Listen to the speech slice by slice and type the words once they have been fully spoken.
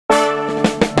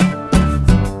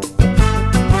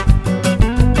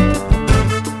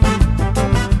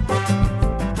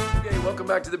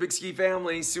back to the Big Ski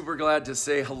family. Super glad to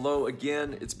say hello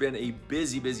again. It's been a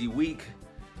busy week.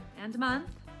 And a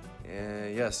month.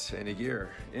 Yes, and a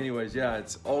year. Anyways, yeah,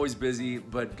 it's always busy,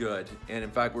 but good. And in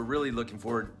fact, we're really looking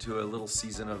forward to a little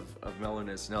season of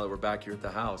mellowness now that we're back here at the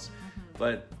house.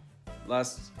 But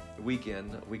last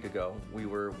weekend, a week ago, we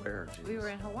were where, Jenise? We were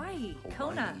in Hawaii,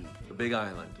 KONA. The Big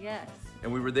Island. Yes.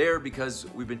 And we were there because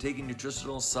we've been taking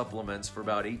nutritional supplements for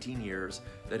about 18 years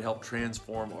that help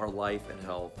transform our life and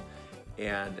health.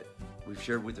 And we've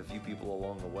shared with a few people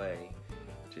along the way,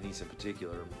 Jenise in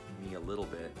particular, me a little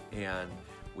bit, and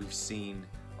we've seen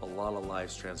a lot of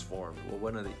lives transformed. Well,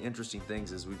 one of the interesting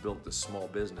things is we built this small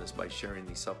business by sharing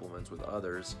these supplements with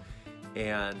others,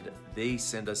 and they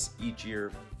send us each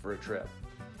year for a trip.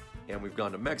 And we've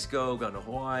gone to Mexico, gone to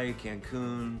Hawaii,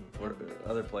 Cancun, or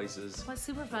other places. What's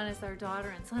super fun is our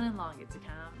daughter and son-in-law get to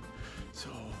come.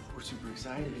 So we're super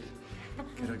excited.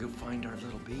 Gotta go find our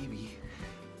little baby,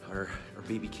 our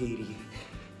baby Katie,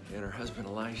 and her husband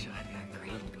Elisha, and their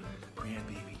little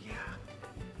grandbaby. Yeah,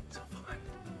 so fun.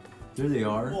 There they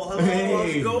are. Well, hello, hey.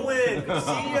 How's it going? Good to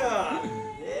see ya.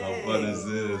 Hey. How fun is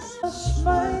this? Come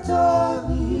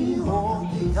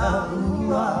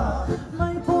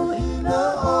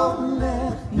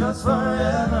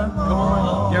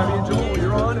on, Gabby and Joel,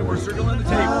 you're on, and we're circling the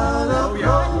table. Oh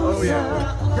yeah, oh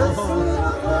yeah.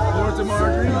 Pour to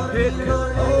Marjorie, hit it.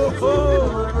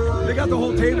 Oh, they got the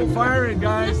whole table firing,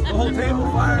 guys. The whole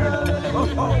table firing. Oh,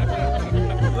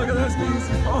 look at this, guys.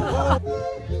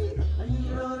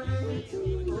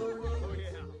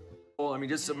 Well, I mean,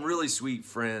 just some really sweet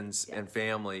friends and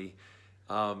family.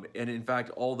 And in fact,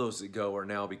 all those that go are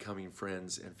now becoming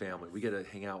friends and family. We get to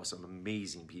hang out with some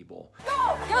amazing people.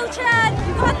 Go! Go, Chad!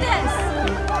 You got this!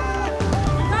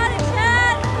 You got it,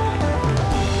 Chad!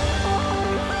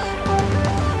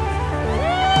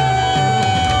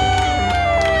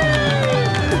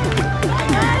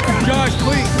 Josh,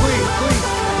 please.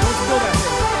 Don't spill that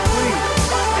thing. Please.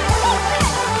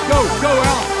 Go,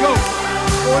 Al. Go,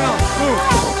 Al. Move.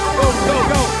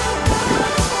 Go.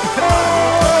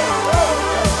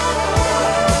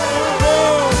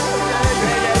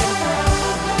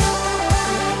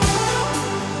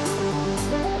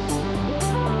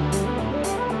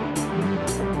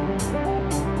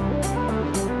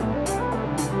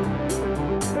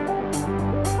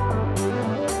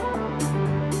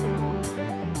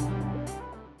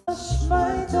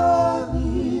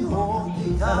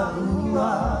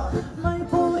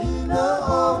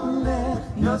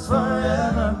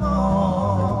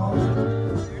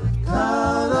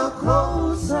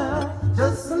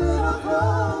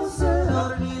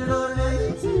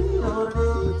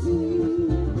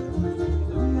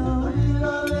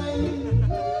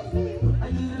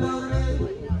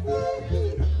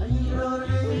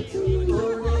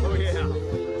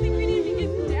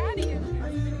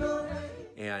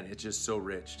 It's just so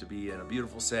rich to be in a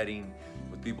beautiful setting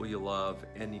with people you love,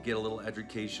 and you get a little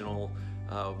educational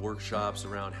workshops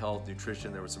around health,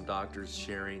 nutrition. There were some doctors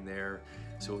sharing there.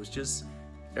 So it was just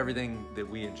everything that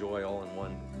we enjoy all in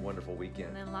one wonderful weekend.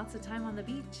 And then lots of time on the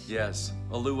beach. Yes,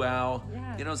 a luau,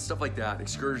 yeah. You know, stuff like that,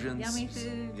 excursions. Yummy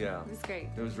food. Yeah. It was great.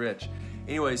 It was rich.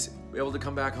 Anyways, able to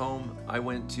come back home. I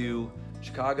went to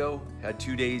Chicago, had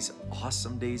 2 days,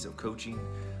 awesome days of coaching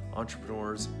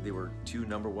entrepreneurs. They were 2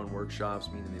 #1 workshops,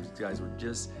 meaning these guys were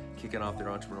just kicking off their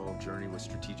entrepreneurial journey with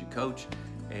strategic coach,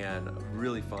 and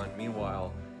really fun.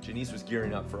 Meanwhile, Jenise was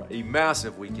gearing up for a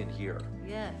massive weekend here.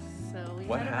 Yes, so we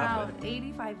What had happened? about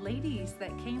 85 ladies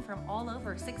that came from all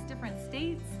over 6 different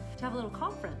states to have a little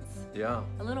conference. Yeah.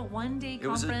 A little one-day It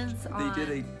was conference they did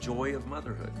a Joy of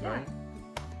Motherhood, yeah, right?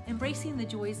 Embracing the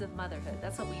Joys of Motherhood.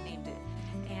 That's what we named it.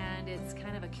 And it's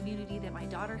kind of a community that my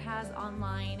daughter has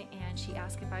online, and she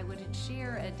asked if I wouldn't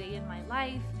share a day in my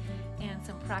life and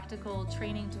some practical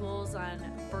training tools on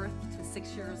birth to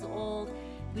 6 years old.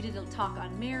 We did a talk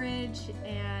on marriage,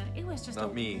 and it was just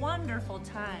wonderful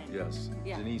time. Yes,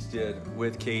 yeah. Jenise did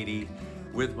with Katie,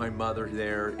 with my mother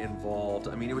there involved.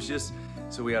 I mean, it was just,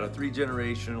 so we had a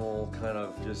 3-generational kind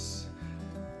of just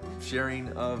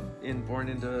sharing of pouring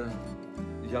into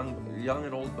young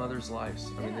and old mothers' lives.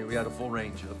 I mean, we had a full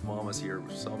range of mamas here,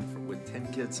 some with 10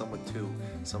 kids, some with 2,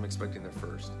 some expecting their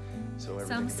first. So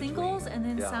some singles, and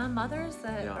then yeah. some mothers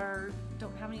that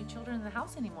don't have any children in the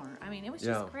house anymore. I mean, it was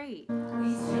just great.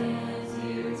 We stand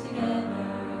here together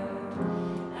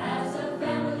as a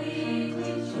family. We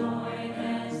join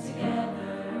hands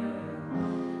together,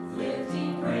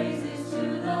 lifting praises to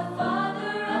the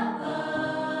Father above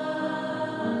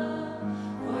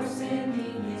for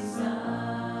sending His Son.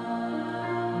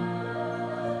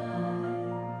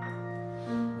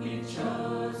 We've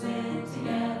chosen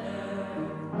together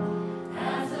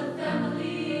as a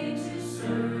family.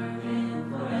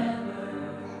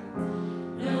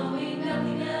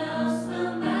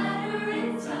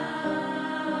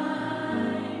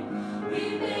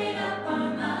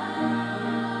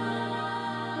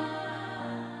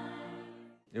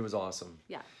 was awesome.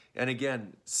 Yeah. And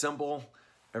again, simple.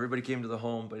 Everybody came to the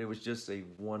home, but it was just a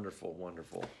wonderful,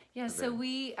 wonderful Yeah, so event.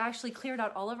 we actually cleared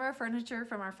out all of our furniture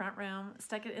from our front room,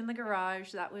 stuck it in the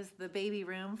garage. That was the baby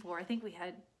room for, I think we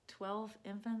had 12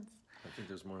 infants. I think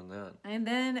there's more than that. And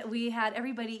then we had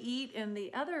everybody eat in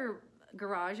the other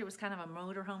garage. It was kind of a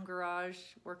motorhome garage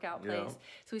workout place. Yeah.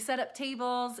 So we set up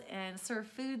tables and served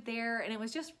food there, and it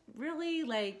was just really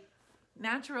like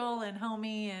natural and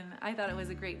homey, and I thought it was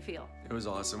a great feel. It was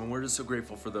awesome, and we're just so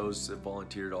grateful for those that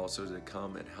volunteered also to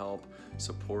come and help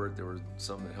support. There were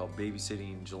some that helped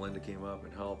babysitting. Jalinda came up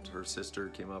and helped. Her sister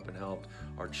came up and helped.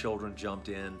 Our children jumped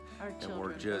in, Our and children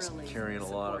we're just really carrying a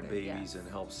lot of supported, babies yes. and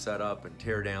helped set up and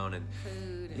tear down and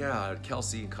Food and yeah,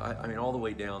 Kelsey and I mean all the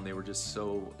way down. They were just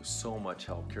so much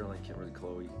help. Caroline, Kimberly,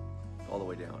 Chloe, all the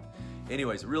way down.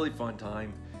 Anyways, really fun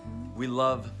time. We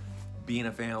love being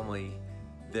a family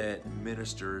that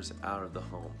ministers out of the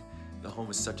home. The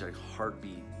home is such a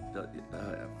heartbeat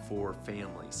for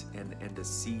families, and to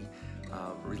see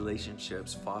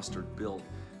relationships fostered, built,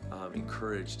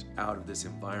 encouraged out of this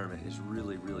environment is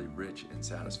really, really rich and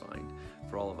satisfying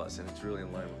for all of us, and it's really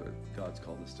in line with what God's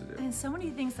called us to do. And so many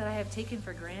things that I have taken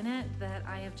for granted that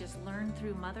I have just learned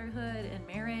through motherhood and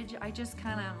marriage. I just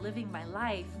kind of living my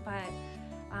life, but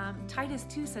Titus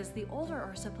 2 says the older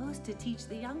are supposed to teach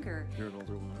the younger. You're an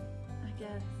older woman. I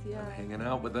guess, yeah. I'm hanging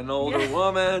out with an older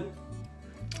woman.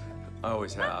 I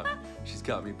always have. She's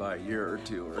got me by a year or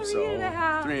two or so.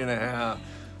 3.5. 3.5.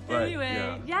 But,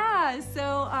 Anyway, yeah.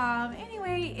 So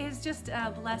anyway, it's just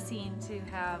a blessing to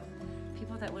have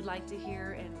people that would like to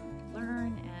hear and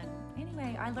learn. And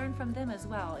anyway, I learned from them as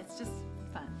well. It's just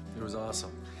fun. It was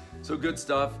awesome. So good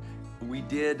stuff. We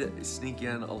did sneak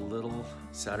in a little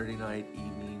Saturday night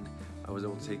evening. I was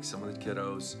able to take some of the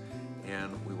kiddos,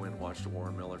 and we went and watched a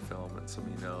Warren Miller film. And some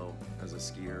of you know, as a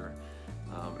skier,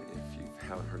 if you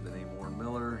haven't heard the name Warren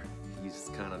Miller, he's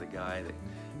kind of the guy that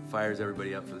fires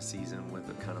everybody up for the season with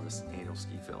a kind of an annual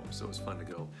ski film. So it was fun to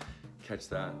go catch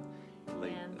that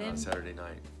late And then- Saturday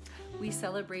night. We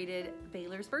celebrated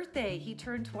Baylor's birthday. He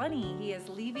turned 20. He is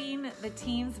leaving the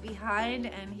teens behind,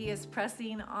 and he is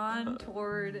pressing on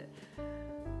toward.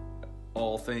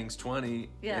 All things 20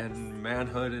 Yes. and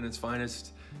manhood in its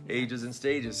finest ages and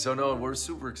stages. So no, we're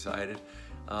super excited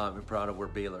and proud of where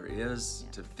Baylor is.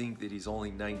 To think that he's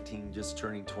only 19, just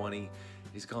turning 20.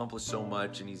 He's accomplished so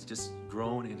much, and he's just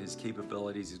grown in his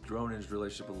capabilities. He's grown in his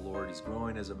relationship with the Lord. He's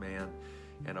growing as a man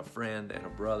and a friend and a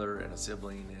brother and a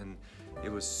sibling. And it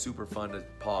was super fun to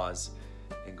pause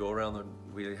and go around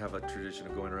we have a tradition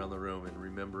of going around the room and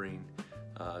remembering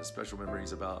special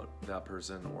memories about that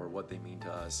person or what they mean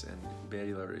to us. And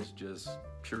Baylor is just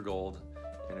pure gold,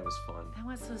 and it was fun. And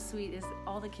what's so sweet is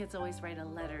all the kids always write a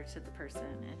letter to the person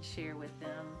and share with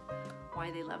them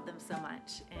why they love them so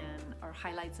much and our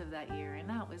highlights of that year. And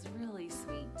that was really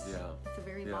sweet. Yeah. It's a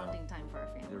very Yeah. bonding time for our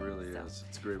family. It really so, is.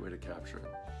 It's a great way to capture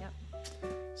it. Yep.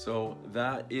 So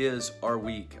that is our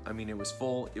week. I mean, it was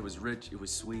full, it was rich, it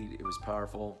was sweet, it was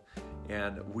powerful,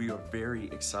 and we are very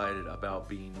excited about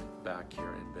being back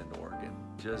here in Bend, Oregon.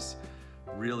 Just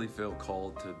really feel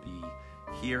called to be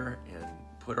here and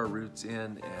put our roots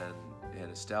in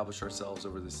and establish ourselves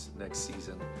over this next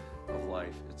season of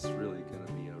life. It's really going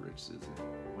to be a rich season,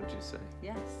 wouldn't you say?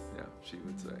 Yes. Yeah, she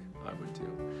would say. I would too.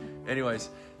 Anyways,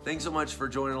 thanks so much for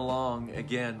joining along.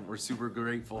 Again, we're super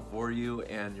grateful for you,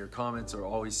 and your comments are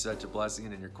always such a blessing,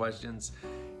 and your questions.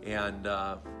 And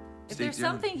If stay there's tuned.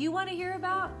 something you want to hear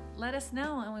about, let us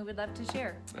know, and we would love to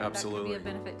share. Absolutely. That could be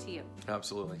a benefit to you.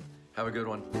 Absolutely. Have a good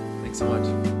one. Thanks so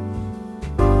much.